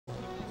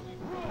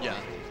Yeah.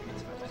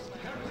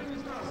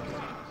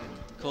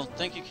 Cool.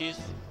 Thank you, Keith.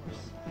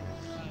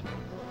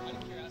 Out of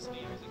curiosity,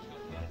 is it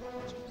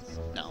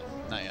calculated? No,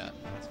 not yet.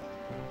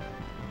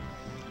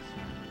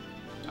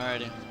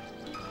 Alrighty.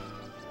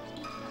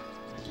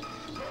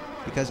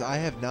 Because I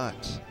have not.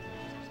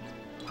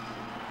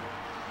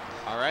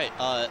 Alright,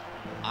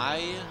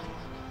 I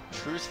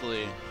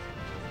truthfully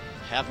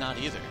have not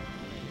either.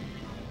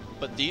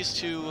 But these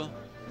two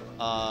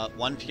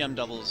 1 p.m.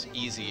 doubles,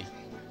 easy.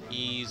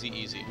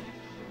 Easy.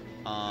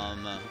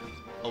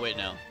 Oh wait,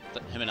 no.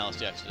 Him and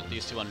LSDX did.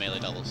 These two on melee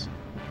doubles.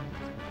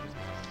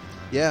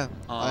 Yeah,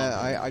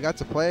 I got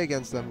to play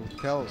against them with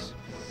Kells.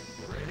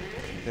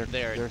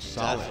 They're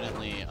solid.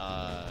 Definitely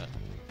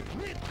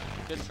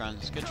good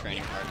friends, good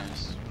training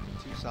partners.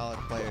 Two solid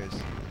players.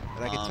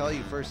 And I can tell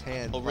you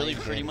firsthand. ORLY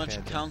pretty much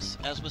DannyPhantom counts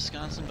as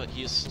Wisconsin, but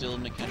he is still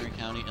McHenry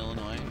County,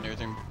 Illinois,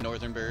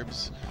 northern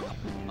burbs.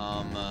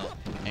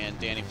 And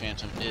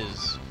DannyPhantom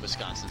is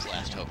Wisconsin's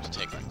last hope to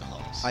take back the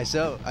halls. I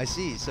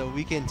see. So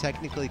we can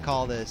technically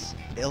call this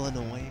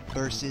Illinois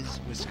versus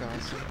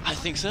Wisconsin. I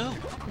think so.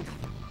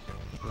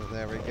 Well,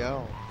 there we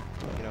go.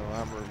 You know,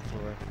 I'm rooting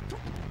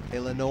for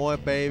Illinois,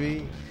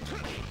 baby.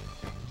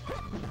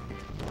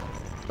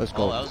 Let's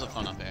go. Oh, that was a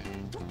fun up air.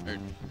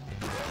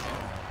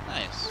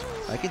 Nice.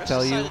 I can Chris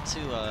tell you. decided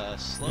to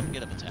slow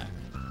get up attack.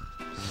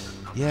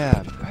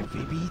 Yeah,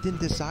 maybe he didn't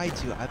decide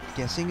to. I'm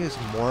guessing it's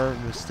more a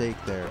mistake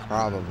there,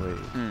 probably.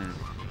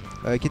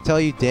 I can tell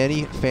you,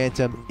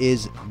 DannyPhantom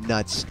is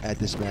nuts at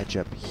this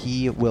matchup.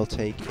 He will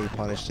take a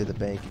punish to the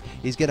bank.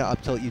 He's gonna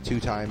up tilt you 2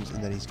 times,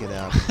 and then he's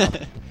gonna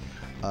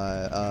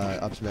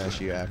up smash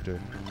you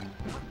after.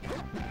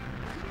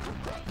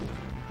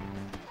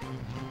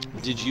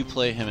 Did you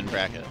play him in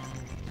bracket?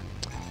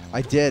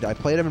 I did. I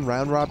played him in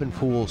round robin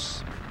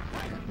pools.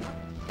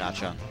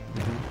 Gotcha.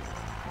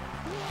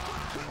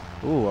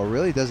 Ooh, a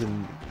really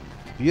doesn't.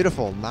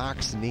 Beautiful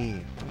Nox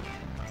knee.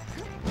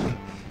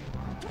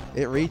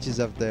 It reaches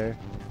up there.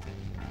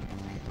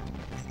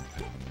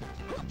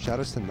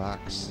 Shoutouts to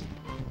Nox.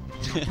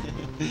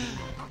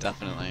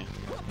 Definitely.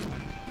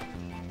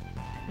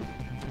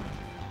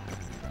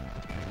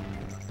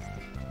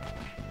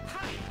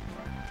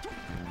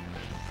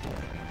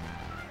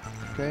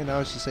 Okay, now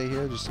it's to say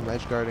here, just some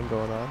edge guarding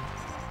going on.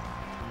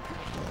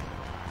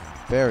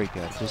 Very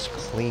good, just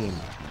clean.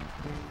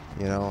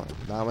 You know,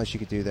 not much you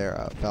could do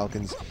there.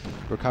 Falcon's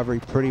recovery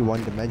pretty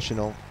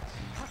one-dimensional.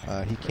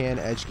 He can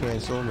edge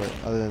cancel, but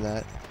other than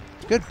that,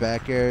 good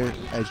back air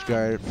edge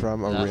guard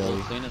from That ORLY.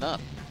 will clean it up.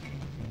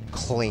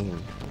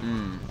 Clean.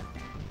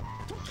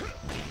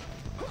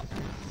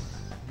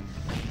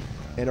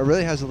 And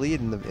ORLY has a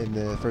lead in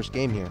the first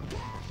game here.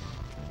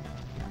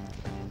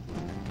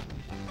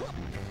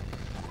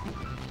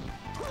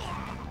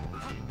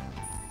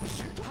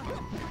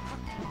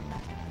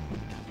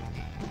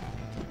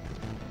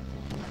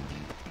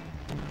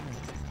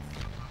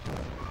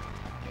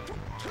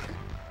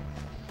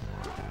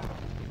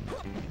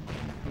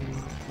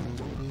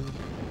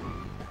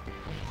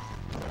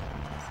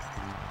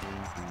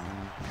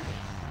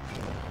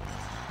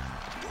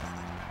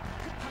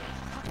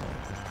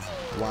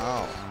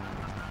 Wow.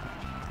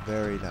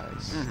 Very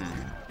nice.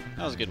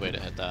 That was a good way to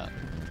hit that.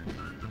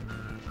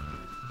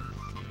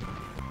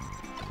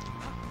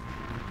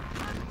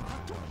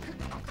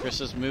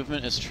 Chris's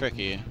movement is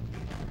tricky.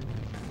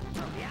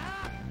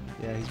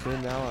 Yeah, he's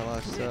been now on a lot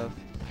of stuff.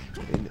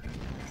 And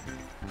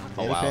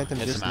Oh wow, DannyPhantom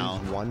hits just him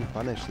out. needs one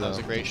punish though. That was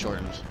a great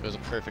shortened. It was a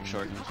perfect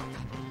shortened.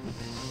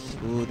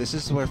 Ooh, this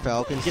is where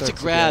Falcon Gets a starts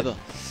to grab get-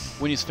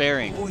 when he's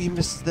fairing. Ooh, he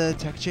missed the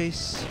tech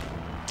chase.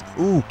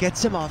 Ooh,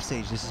 gets him off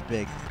stage. This is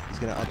big. He's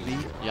gonna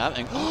upbeat. Yeah,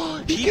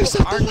 and He gives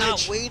people up are the not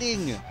ledge.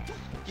 waiting.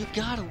 You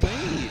gotta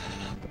wait.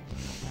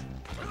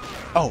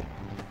 Oh.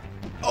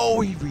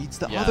 Oh, he reads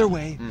the Yeah. other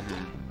way.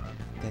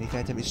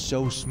 DannyPhantom is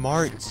so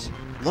smart.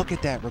 Look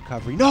at that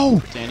recovery.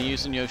 No! Danny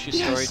using Yoshi's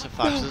Yes. story to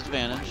Fox's No.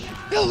 advantage.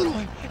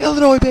 Illinois!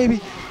 Illinois, baby!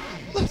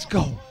 Let's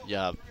go.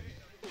 Yeah,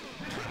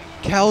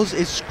 Kells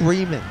is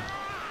screaming.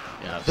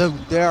 yeah.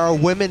 There are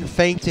women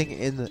fainting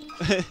in the...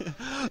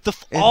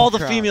 All the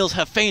the crowd. females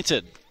have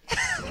fainted.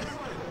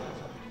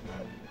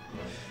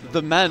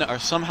 The men are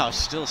somehow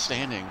still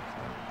standing.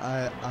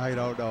 I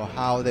don't know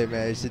how they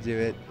managed to do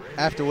it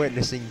after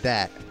witnessing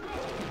that.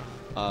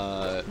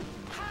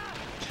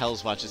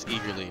 Kells watches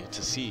eagerly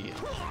to see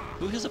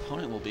who his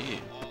opponent will be.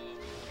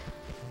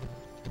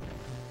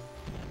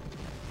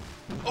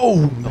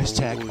 Oh, nice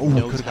tag. Oh,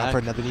 no could have gone tag. for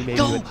another knee maybe.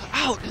 Go but-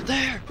 out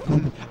there.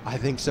 I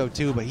think so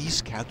too, but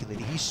he's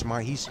calculated. He's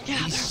smart. He's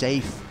Yeah,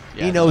 safe.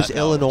 Yeah, he knows no,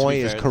 Illinois to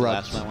be is fair,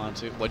 corrupt. The last one I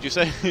wanted to. What'd you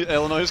say?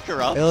 Illinois is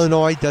corrupt?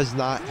 Illinois does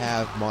not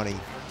have money.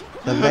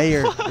 The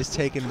mayor is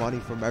taking money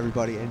from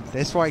everybody, and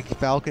that's why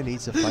Falcon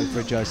needs to fight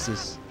for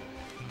justice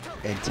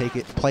and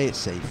play it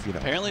safe. You know.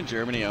 Apparently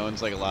Germany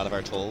owns like a lot of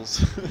our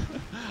tolls.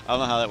 I don't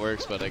know how that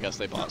works, but I guess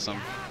they bought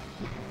some.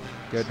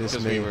 Goodness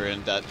Because me. we were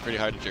in debt pretty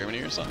hard to Germany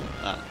or something.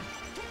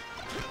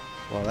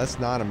 Well, that's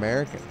not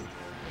American,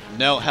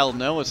 No, hell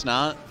no, it's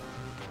not.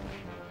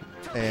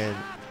 and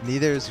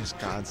neither is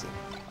Wisconsin.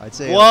 I'd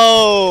say.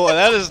 Whoa,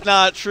 that is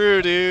not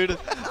true, dude.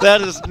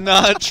 That is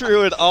not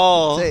true at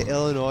all. I'd say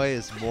Illinois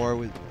is more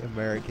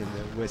American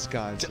than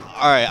Wisconsin.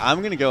 All right, I'm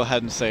going to go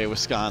ahead and say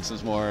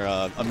Wisconsin's more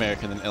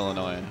American than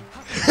Illinois.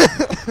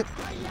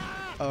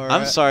 All right.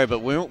 I'm sorry, but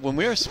when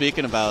we were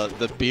speaking about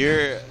the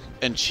beer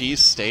and cheese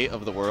state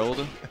of the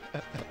world,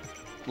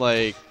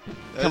 like,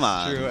 come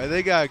on. That's true. And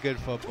they got good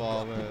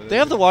football, man. They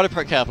have the water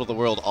park capital of the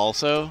world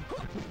also.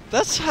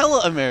 That's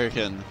hella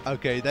American.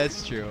 Okay,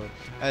 that's true.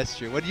 That's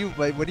true. When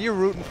you're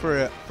rooting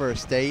for a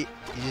state,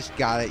 you just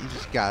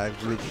gotta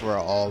root for it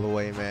all the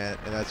way, man.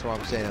 And that's what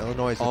I'm saying.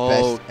 Illinois is the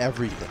best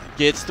everything.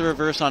 Gets the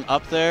reverse on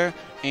up there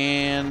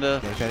and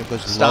It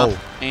goes stop. low.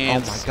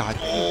 And oh my God!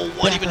 Oh,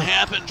 what even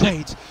happened?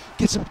 Trades.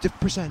 Get some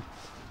percent.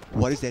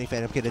 What is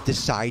DannyPhantom gonna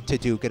decide to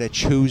do? Gonna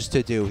choose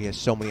to do? He has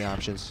so many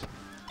options.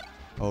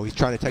 Oh, he's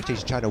trying to tech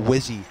chase. He's trying to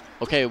whizzy.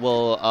 Okay,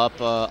 well,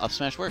 up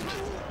smash worked.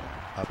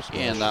 Up smash.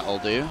 And that'll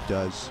do.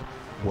 Does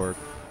work.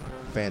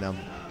 Phantom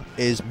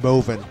is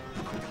moving.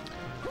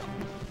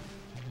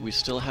 We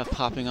still have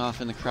popping off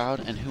in the crowd,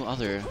 and who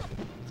other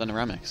than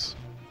Remix?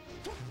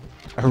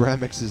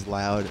 Remix is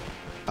loud.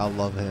 I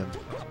love him.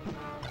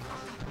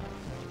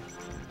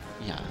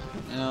 Yeah,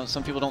 you know,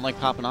 some people don't like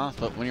popping off,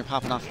 but when you're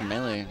popping off from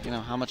melee, you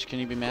know, how much can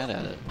you be mad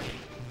at it?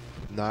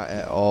 Not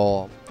at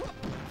all.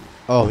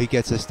 Oh, he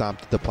gets a stomp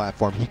to the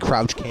platform. He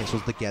crouch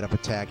cancels the get up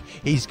attack.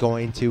 He's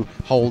going to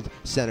hold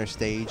center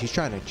stage. He's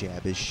trying to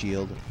jab his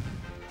shield.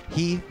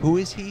 Who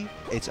is he?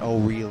 It's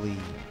ORLY.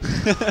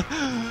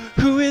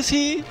 Who is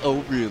he?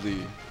 Oh, really?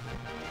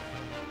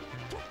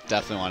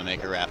 Definitely want to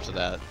make a rap to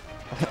that.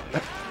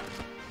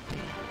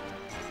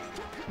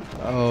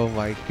 Oh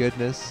my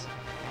goodness.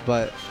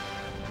 But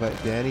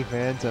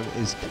DannyPhantom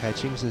is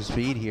catching his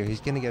speed here.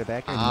 He's gonna get it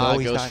back. Ah, no,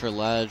 he's goes not. for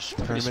ledge.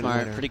 Pretty Tournament smart,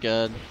 winner. pretty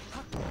good.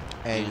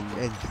 And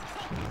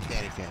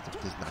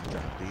DannyPhantom does not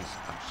drop these.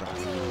 I'm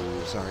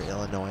sorry. Sorry,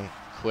 Illinois.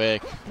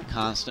 Quick,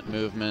 constant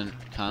movement,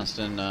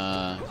 constant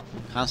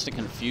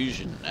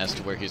confusion as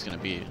to where he's gonna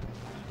be.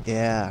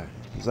 Yeah,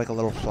 he's like a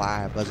little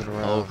fly buzzing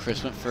around. Oh,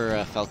 Chris went for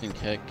a Falcon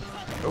kick.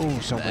 Oh,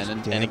 so much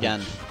and damage.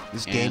 again.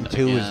 This and game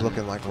 2 is again.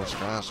 looking like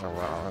Wisconsin.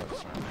 Well,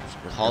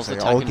 Calls the oh,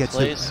 tuck in gets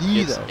place. a knee,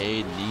 Gets though.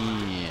 a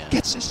knee.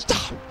 Gets a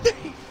stop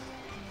knee.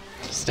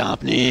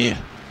 Stop knee.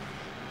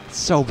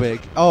 So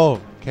big.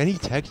 Oh, can he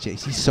tech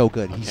chase? He's so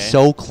good. He's Okay.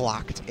 so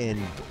clocked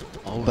in.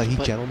 Oh, But he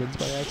gentleman's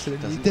by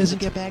accident. He doesn't doesn't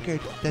get get back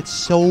aired. That's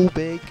so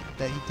big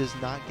that he does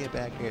not get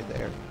back aired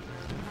there.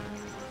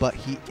 But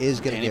he is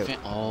gonna get.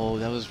 Oh,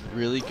 that was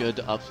really good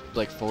up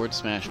like forward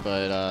smash,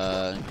 but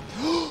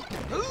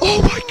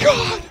Oh my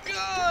God!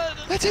 God!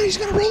 That's it. He's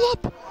gonna roll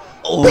up.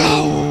 Oh!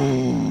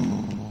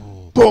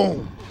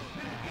 Boom!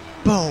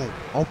 Boom!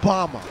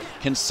 Obama.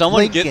 Can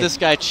someone get Lincoln. this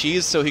guy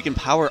cheese so he can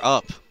power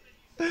up?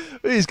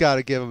 He's got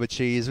to give him a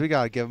cheese. We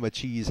got to give him a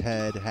cheese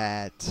head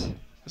hat.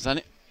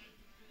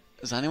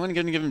 Is anyone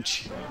gonna give him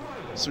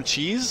some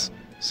cheese?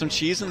 Some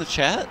cheese in the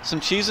chat? Some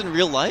cheese in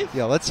real life?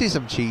 Yeah, let's see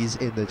some cheese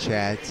in the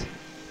chat.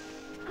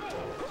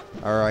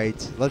 All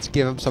right, let's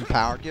give him some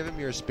power. Give him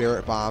your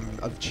spirit bomb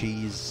of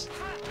cheese.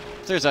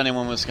 If there's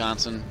anyone in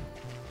Wisconsin,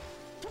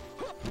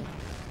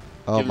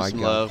 Oh give him my some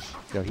God! love.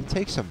 Yo, he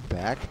takes him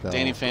back though.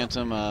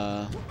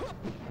 DannyPhantom,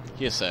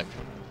 he is sick.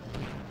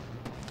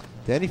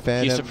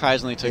 DannyPhantom. He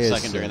surprisingly took is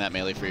second sick. during that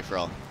melee free for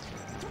all.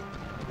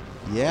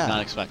 Yeah. Did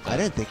not expect that. I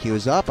didn't think he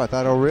was up. I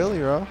thought, oh really,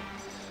 bro?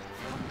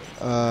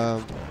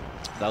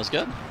 That was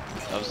good.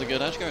 That was a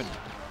good edge guard.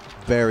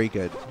 Very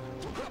good.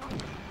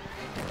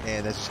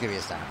 And that's just gonna be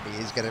a stop.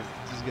 He's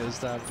gonna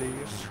stop me.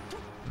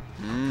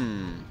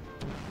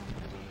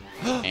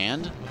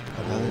 And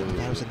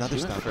That was another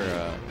he went stop. for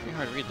a pretty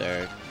hard read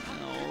there.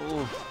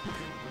 No.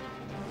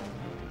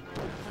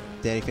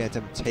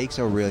 DannyPhantom takes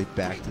ORLY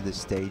back to the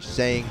stage,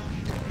 saying,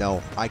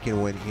 "No, I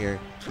can win here.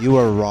 You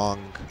are wrong."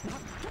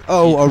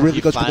 Oh, ORLY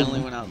he goes for finally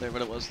the. went out there,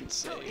 but it wasn't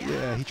safe.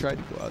 Yeah, he tried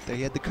to go out there.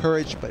 He had the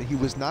courage, but he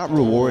was not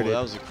rewarded. Oh,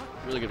 that was a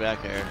really good back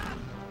air.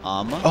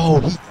 Oh,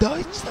 he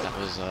dodged that.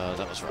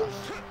 That was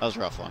rough. That was a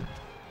rough one.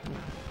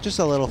 Just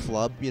a little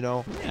flub, you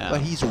know. Yeah.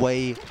 But he's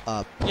way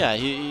up. Yeah,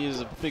 he's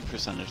a big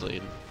percentage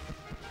lead.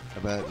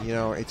 But you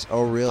know, it's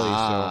ORLY,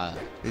 so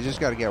you just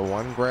got to get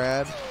one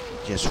grab,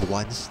 just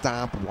one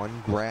stomp,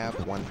 one grab,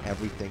 one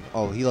everything.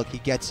 Oh, he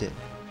gets it.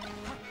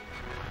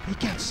 He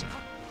gets it.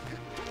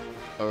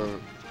 Or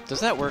does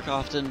that work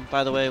often?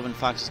 By the way, when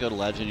foxes go to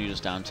ledge and you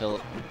just down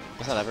tilt,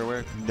 does that ever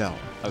work? No,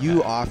 Okay.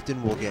 you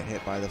often will get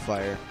hit by the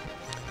fire.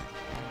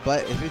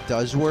 But if it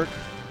does work,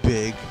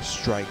 big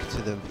strike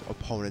to the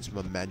opponent's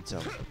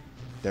momentum.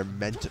 Their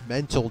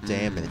mental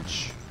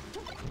damage.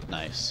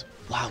 Nice.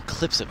 Wow,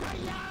 clips it.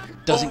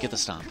 Doesn't get the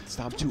stomp.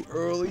 Stomp too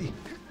early.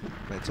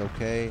 But it's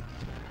okay.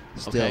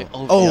 Still. Okay.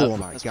 Oh, yeah,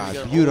 my that's God, pretty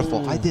good.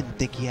 beautiful. Oh. I didn't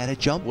think he had a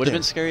jump Would have there.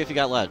 been scary if he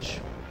got ledge.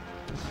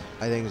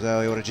 I think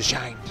so. He would have just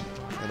shined,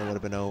 and it would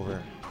have been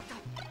over.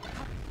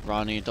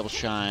 Ronnie, double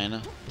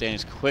shine.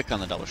 Danny's quick on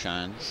the double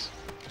shines.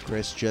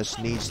 Chris just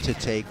needs to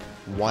take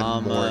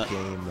one more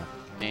game.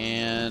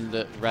 And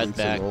red It's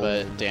back, a roll.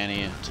 but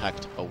Danny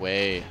tucked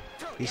away.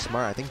 He's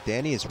smart. I think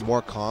Danny is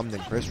more calm than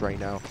Chris right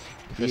now.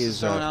 Chris is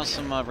throwing out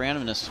some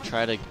randomness to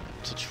try to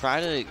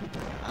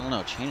I don't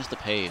know, change the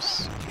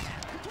pace.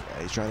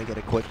 Yeah, he's trying to get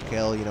a quick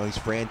kill. You know, he's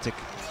frantic.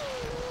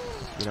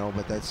 You know,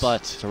 but that's all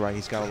right.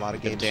 He's got a lot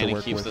of games to work with.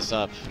 If Danny keeps this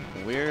up,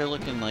 we're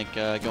looking like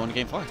going to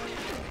game 4.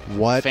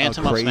 What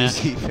Phantom a up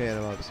crazy smash.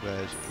 Phantom up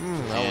smash.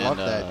 I love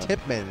that.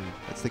 Tipman.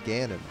 That's the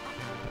Ganon.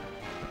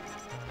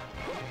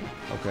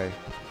 Okay.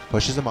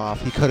 Pushes him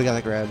off. He could have got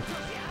a grab.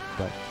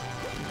 But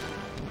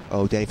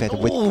oh, Danny Phantom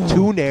with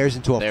 2 nairs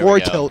into a 4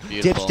 tilt.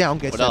 Beautiful. Dips down,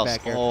 gets that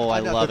back air. Oh, I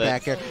love it.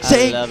 Back air.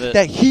 Saying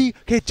that he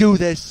can do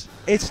this.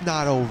 It's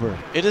not over.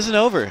 It isn't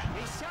over.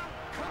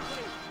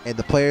 And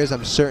the players,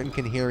 I'm certain,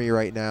 can hear me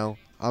right now.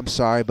 I'm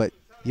sorry, but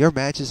your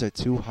matches are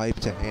too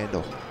hyped to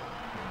handle.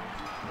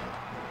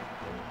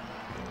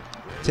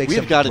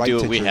 We've got to do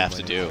what we have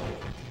to do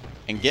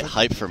and get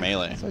hype for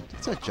Melee.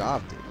 It's our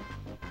job, dude.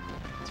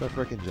 It's our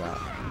freaking job.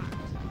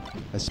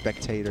 As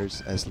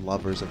spectators, as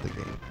lovers of the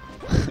game.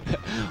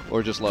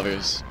 Or just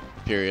lovers,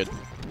 period.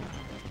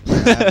 I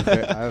have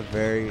a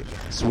very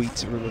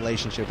sweet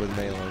relationship with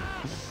Melee.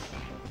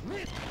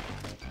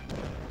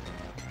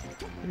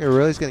 You're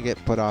really going to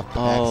get put off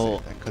by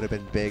accident. That could have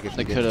been big if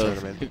he did the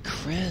tournament.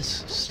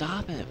 Chris,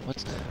 stop it.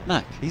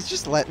 Mac? He's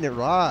just letting it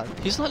rock.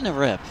 He's letting it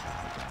rip.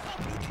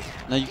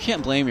 Now, you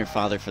can't blame your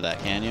father for that,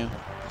 can you?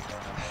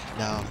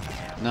 No.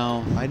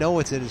 No. I know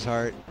what's in his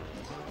heart.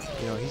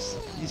 You know, he's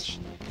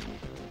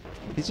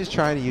just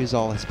trying to use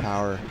all his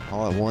power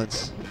all at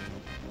once.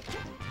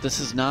 This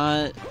is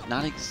not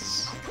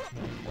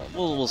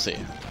we'll see.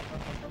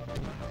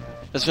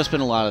 There's just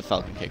been a lot of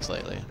Falcon kicks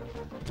lately.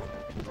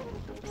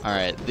 All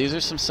right, these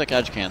are some sick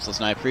edge cancels,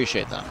 and I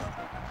appreciate them.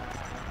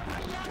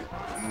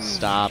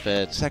 Stop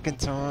it. Second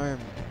time.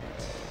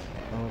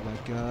 Oh my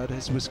God,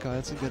 is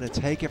Wisconsin gonna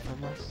take it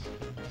from us?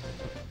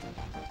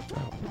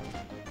 Oh.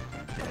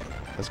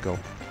 Let's go.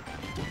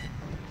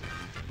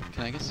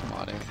 Can I get some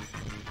water?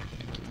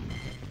 Thank you.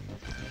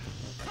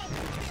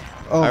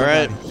 Oh, all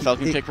right, God.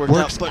 Falcon kick worked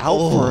works out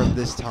for him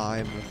this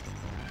time.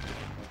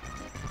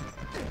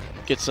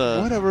 Gets a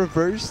what a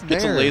reverse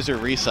gets nair. A laser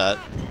reset.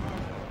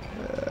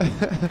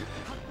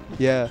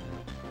 Yeah.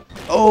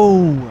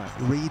 Oh,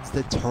 reads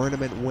the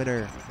tournament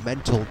winner.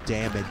 Mental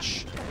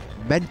damage.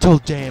 Mental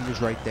damage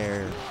right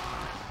there.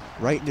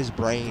 Right in his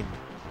brain.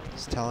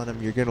 He's telling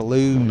him you're gonna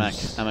lose. Mac,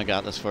 Emma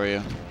got this for you.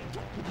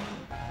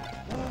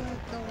 What?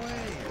 No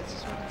way. This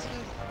is what it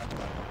said.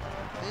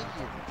 Thank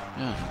you.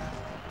 Yeah.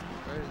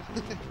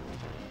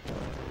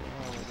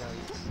 Oh my God.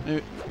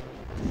 Maybe.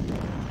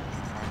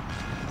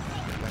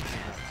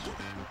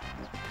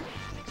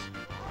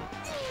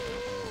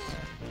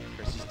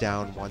 Chris is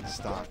down 1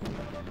 stock.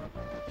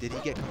 Did he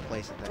get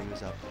complacent that he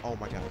was up? Oh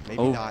my God,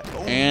 maybe not.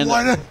 Oh, and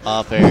what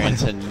up air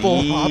into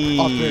knee.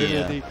 Up air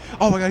into knee.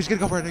 Oh my God, he's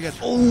gonna go for it again.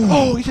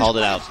 Oh, he just called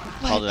it out.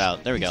 Called it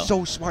out. There we go. He's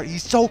so smart.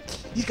 He's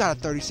got a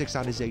 36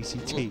 on his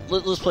ACT.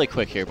 Let's play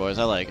quick here, boys.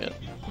 I like it.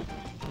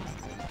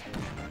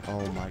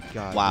 Oh my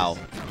God. Wow.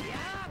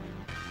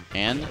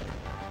 And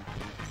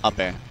up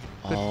air.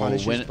 Good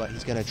punishes, but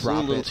he's gonna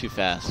drop it. A little too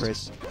fast.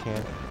 Chris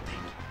can't.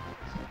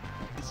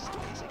 This is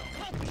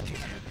amazing.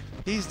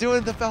 He's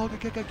doing the Falcon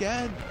kick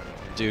again.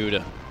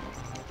 Dude,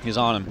 he's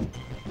on him.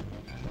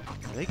 I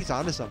think he's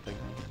onto something.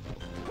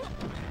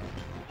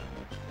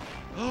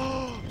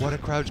 What a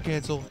crouch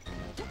cancel.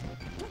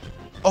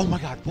 Oh my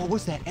God, what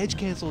was that edge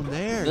cancel in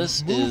there?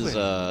 This is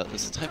the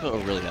type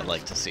of ORLY I'd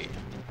like to see.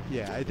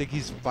 Yeah, I think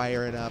he's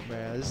firing up,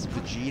 man. This is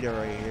Vegeta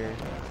right here.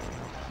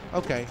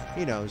 Okay,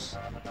 he knows.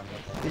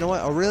 You know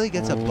what? ORLY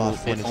gets a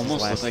buff when it it's almost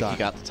his last looked like stock. he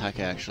got the tech,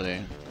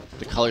 actually.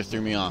 The color threw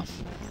me off.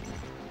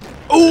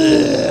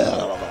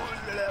 Oh!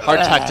 Hard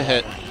tech to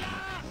hit.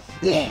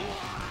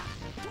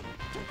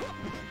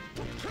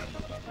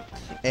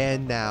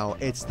 And now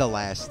it's the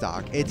last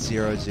stock. It's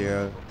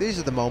 0-0. These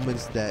are the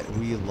moments that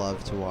we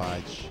love to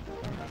watch.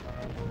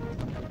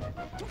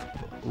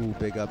 Ooh,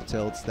 big up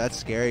tilts. That's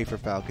scary for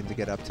Falcon to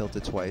get up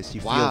tilted twice. You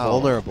feel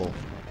vulnerable,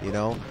 you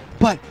know?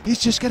 But he's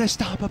just going to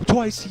stop up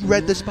twice. He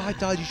read the spot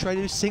dodge. He's trying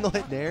to do single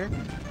hit there.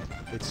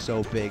 It's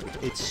so big.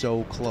 It's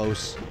so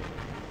close.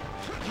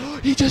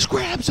 He just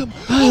grabs him.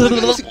 Oh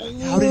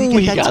how did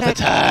he get that the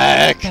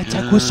tech? That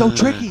tech was so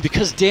tricky.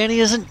 Because Danny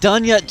isn't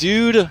done yet,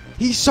 dude.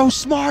 He's so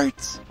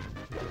smart.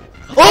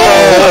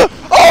 Oh!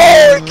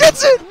 Oh, he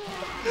gets it.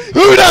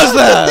 Who does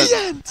that? At the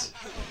end.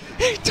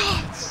 He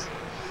does.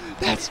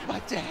 That's my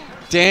dad.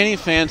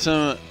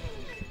 DannyPhantom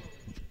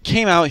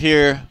came out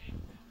here.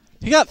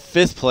 He got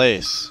 5th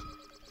place.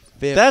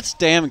 5th. That's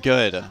damn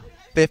good.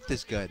 5th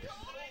is good.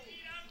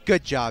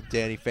 Good job,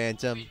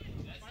 DannyPhantom.